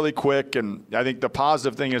really, really quick. And I think the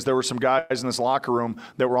positive thing is there were some guys in this locker room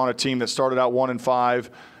that were on a team that started out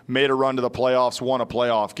 1-5, made a run to the playoffs, won a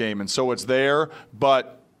playoff game. And so it's there,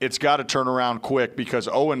 but it's got to turn around quick because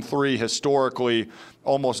 0-3 historically,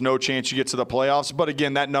 almost no chance you get to the playoffs. But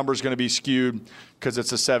again, that number is going to be skewed because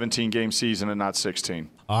it's a 17-game season and not 16.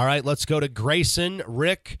 All right, let's go to Grayson.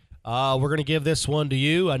 Rick, we're going to give this one to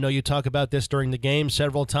you. I know you talk about this during the game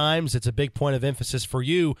several times. It's a big point of emphasis for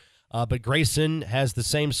you. But Grayson has the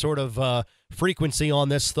same sort of frequency on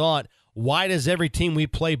this thought. Why does every team we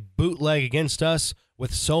play bootleg against us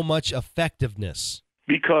with so much effectiveness?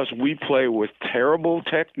 Because we play with terrible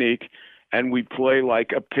technique, and we play like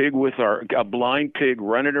a pig with a blind pig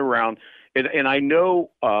running around. And I know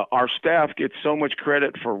our staff gets so much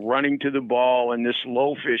credit for running to the ball and this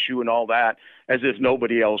loaf issue and all that, as if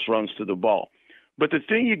nobody else runs to the ball. But the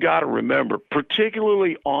thing you got to remember,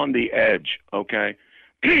 particularly on the edge, okay,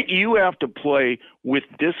 you have to play with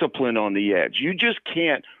discipline on the edge. You just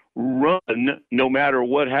can't run no matter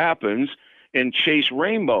what happens and chase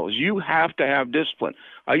rainbows. You have to have discipline.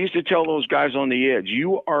 I used to tell those guys on the edge,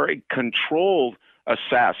 you are a controlled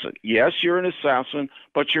assassin. Yes, you're an assassin,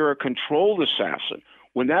 but you're a controlled assassin.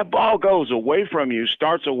 When that ball goes away from you,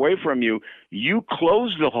 starts away from you, you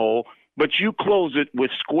close the hole, but you close it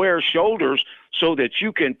with square shoulders so that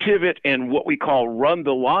you can pivot and what we call run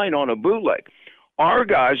the line on a bootleg. Our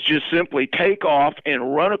guys just simply take off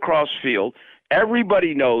and run across field,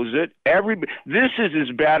 Everybody knows it. This is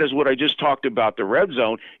as bad as what I just talked about, the red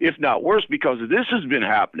zone, if not worse, because this has been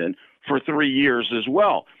happening for 3 years as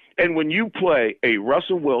well. And when you play a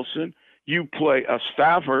Russell Wilson, you play a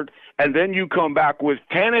Stafford, and then you come back with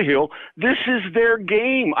Tannehill, this is their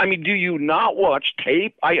game. I mean, do you not watch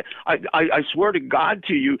tape? I swear to God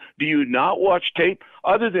to you, do you not watch tape?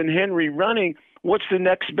 Other than Henry running, what's the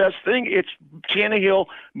next best thing? It's Tannehill,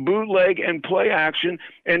 bootleg, and play action,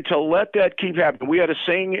 and to let that keep happening. We had a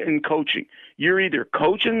saying in coaching. You're either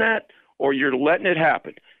coaching that or you're letting it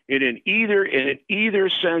happen. And in either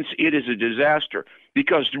sense, it is a disaster,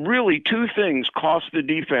 because really two things cost the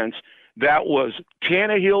defense. That was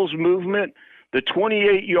Tannehill's movement. The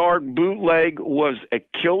 28-yard bootleg was a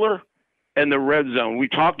killer, and the red zone. We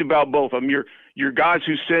talked about both of them. Your guys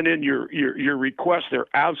who sent in your requests, they're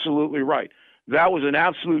absolutely right. That was an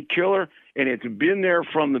absolute killer, and it's been there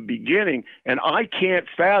from the beginning, and I can't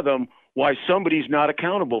fathom why somebody's not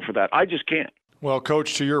accountable for that. I just can't. Well,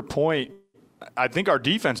 Coach, to your point, I think our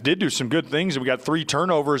defense did do some good things, and we got 3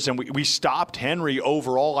 turnovers, and we stopped Henry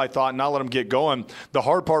overall, I thought, not let him get going. The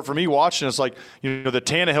hard part for me watching is, like, the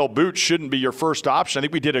Tannehill boot shouldn't be your first option. I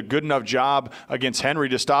think we did a good enough job against Henry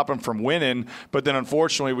to stop him from winning, but then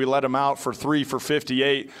unfortunately we let him out for 3 for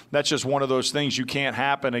 58. That's just one of those things you can't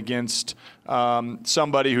happen against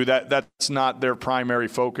somebody who that's not their primary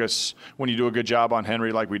focus when you do a good job on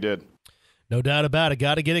Henry like we did. No doubt about it.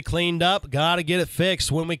 Got to get it cleaned up. Got to get it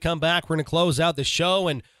fixed. When we come back, we're going to close out the show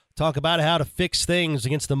and talk about how to fix things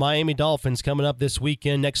against the Miami Dolphins coming up this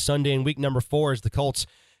weekend, next Sunday in week number 4 as the Colts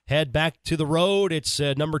head back to the road. It's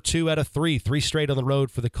number 2 out of 3 straight on the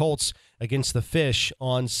road for the Colts against the Fish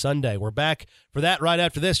on Sunday. We're back for that right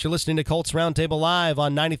after this. You're listening to Colts Roundtable Live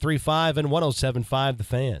on 93.5 and 107.5 The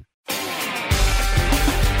Fan.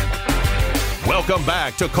 Welcome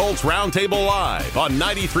back to Colts Roundtable Live on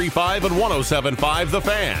 93.5 and 107.5 The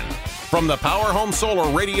Fan. From the Power Home Solar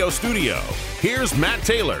Radio Studio, here's Matt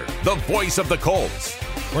Taylor, the voice of the Colts.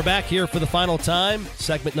 We're back here for the final time,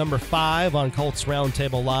 segment number 5 on Colts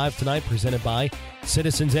Roundtable Live tonight, presented by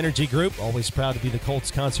Citizens Energy Group. Always proud to be the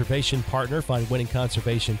Colts conservation partner. Find winning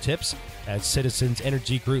conservation tips at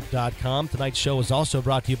citizensenergygroup.com. Tonight's show is also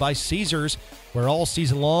brought to you by Caesars, where all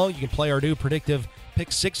season long you can play our new predictive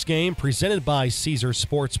Pick 6 game presented by Caesars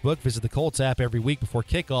Sportsbook. Visit the Colts app every week before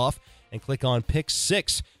kickoff and click on Pick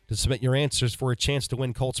 6 to submit your answers for a chance to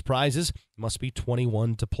win Colts prizes. You must be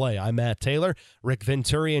 21 to play. I'm Matt Taylor. Rick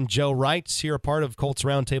Venturi and Joe Wrights here, a part of Colts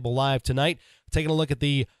Roundtable Live tonight. Taking a look at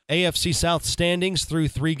the AFC South standings through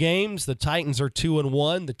 3 games. The Titans are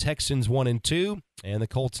 2-1, the Texans 1-2, and the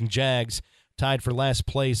Colts and Jags tied for last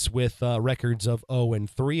place with records of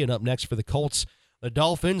 0-3. And up next for the Colts, the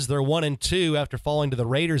Dolphins, they're 1-2 after falling to the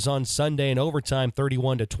Raiders on Sunday in overtime,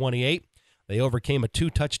 31-28. They overcame a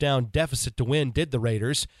 2-touchdown deficit to win, did the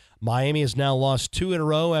Raiders. Miami has now lost 2 in a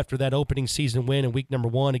row after that opening season win in week number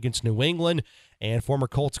 1 against New England. And former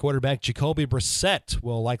Colts quarterback Jacoby Brissett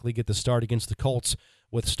will likely get the start against the Colts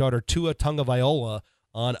with starter Tua Tagovailoa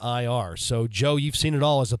on IR. So, Joe, you've seen it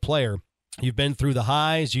all as a player. You've been through the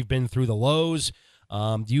highs. You've been through the lows.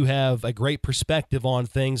 You have a great perspective on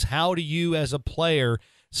things. How do you, as a player,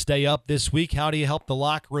 stay up this week? How do you help the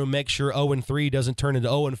locker room make sure 0-3 doesn't turn into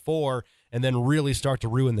 0-4 and then really start to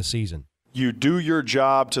ruin the season? You do your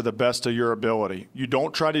job to the best of your ability. You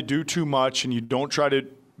don't try to do too much, and you don't try to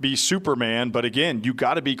be Superman, but again, you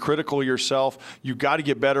got to be critical of yourself. You got to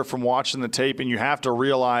get better from watching the tape, and you have to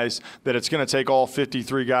realize that it's going to take all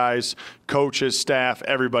 53 guys, coaches, staff,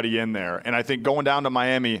 everybody in there. And I think going down to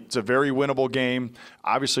Miami, it's a very winnable game.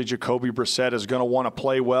 Obviously, Jacoby Brissett is going to want to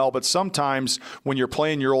play well, but sometimes when you're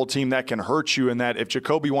playing your old team, that can hurt you in that if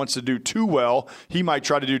Jacoby wants to do too well, he might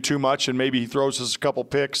try to do too much, and maybe he throws us a couple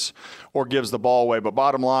picks or gives the ball away. But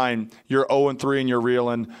bottom line, you're 0-3 and you're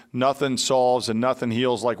reeling. Nothing solves and nothing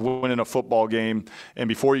heals like winning a football game. And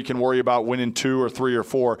before you can worry about winning 2 or 3 or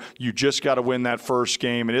 4, you just got to win that first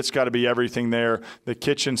game, and it's got to be everything there. The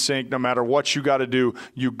kitchen sink, no matter what you got to do,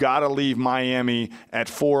 you got to leave Miami at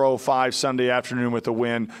 4:05 Sunday afternoon with a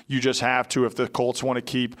win. You just have to if the Colts want to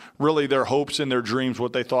keep really their hopes and their dreams,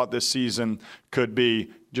 what they thought this season could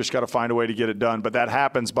be. Just got to find a way to get it done. But that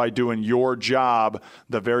happens by doing your job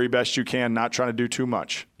the very best you can, not trying to do too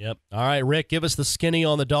much. Yep. All right, Rick, give us the skinny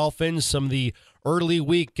on the Dolphins, some of the early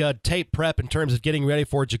week tape prep in terms of getting ready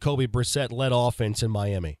for Jacoby Brissett-led offense in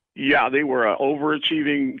Miami. Yeah, they were an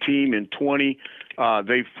overachieving team in 20.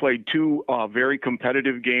 They've played 2 very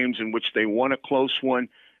competitive games in which they won a close one,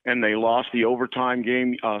 and they lost the overtime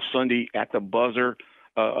game Sunday at the buzzer,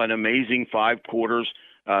 an amazing 5 quarters.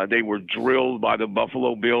 They were drilled by the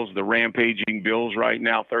Buffalo Bills, the rampaging Bills right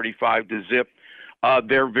now, 35-0.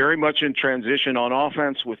 They're very much in transition on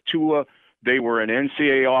offense with Tua. They were an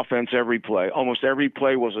NCAA offense every play. Almost every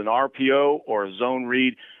play was an RPO or a zone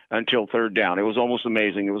read until third down. It was almost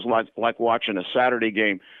amazing. It was like watching a Saturday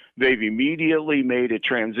game. They've immediately made a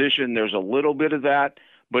transition. There's a little bit of that,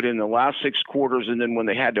 but in the last 6 quarters, and then when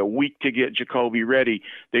they had a week to get Jacoby ready,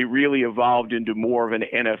 they really evolved into more of an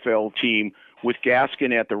NFL team with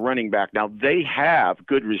Gaskin at the running back. Now, they have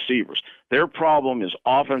good receivers. Their problem is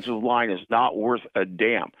offensive line is not worth a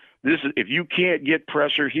damn. If you can't get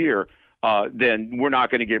pressure here, then we're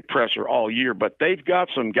not going to get pressure all year. But they've got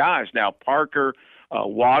some guys now. Parker,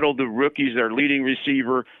 Waddle, the rookies, their leading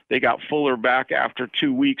receiver. They got Fuller back after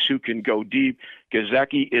 2 weeks who can go deep.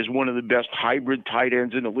 Gesicki is one of the best hybrid tight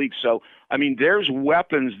ends in the league. So, I mean, there's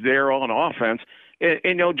weapons there on offense. And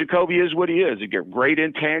you know, Jacoby is what he is. He got great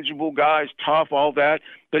intangible guys, tough, all that,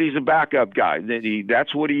 but he's a backup guy.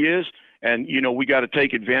 That's what he is. And, you know, we got to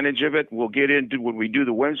take advantage of it. We'll get into, when we do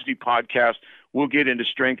the Wednesday podcast, we'll get into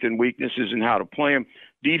strength and weaknesses and how to play him.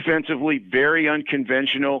 Defensively, very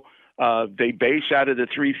unconventional. They base out of the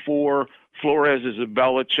 3-4. Flores is a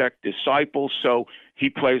Belichick disciple, so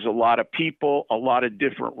he plays a lot of people, a lot of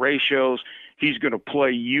different ratios. He's going to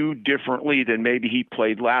play you differently than maybe he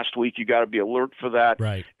played last week. You got to be alert for that,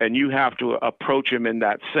 right? And you have to approach him in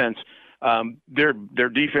that sense. Their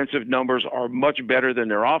defensive numbers are much better than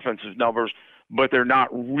their offensive numbers, but they're not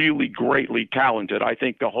really greatly talented. I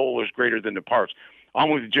think the whole is greater than the parts.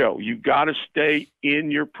 I'm with Joe. You've got to stay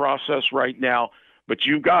in your process right now, but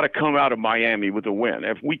you've got to come out of Miami with a win.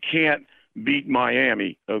 If we can't beat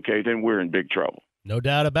Miami, okay, then we're in big trouble. No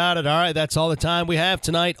doubt about it. All right, that's all the time we have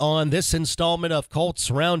tonight on this installment of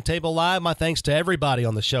Colts Roundtable Live. My thanks to everybody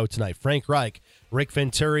on the show tonight. Frank Reich, Rick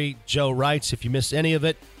Venturi, Joe Reitz. If you missed any of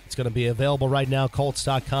it, it's going to be available right now,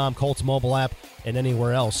 Colts.com, Colts mobile app, and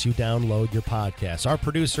anywhere else you download your podcast. Our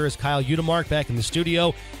producer is Kyle Udemark back in the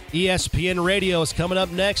studio. ESPN Radio is coming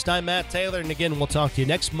up next. I'm Matt Taylor, and again, we'll talk to you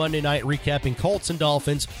next Monday night recapping Colts and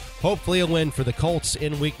Dolphins. Hopefully a win for the Colts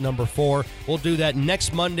in week number 4. We'll do that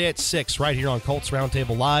next Monday at 6 right here on Colts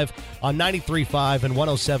Roundtable Live on 93.5 and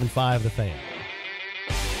 107.5 The Fan.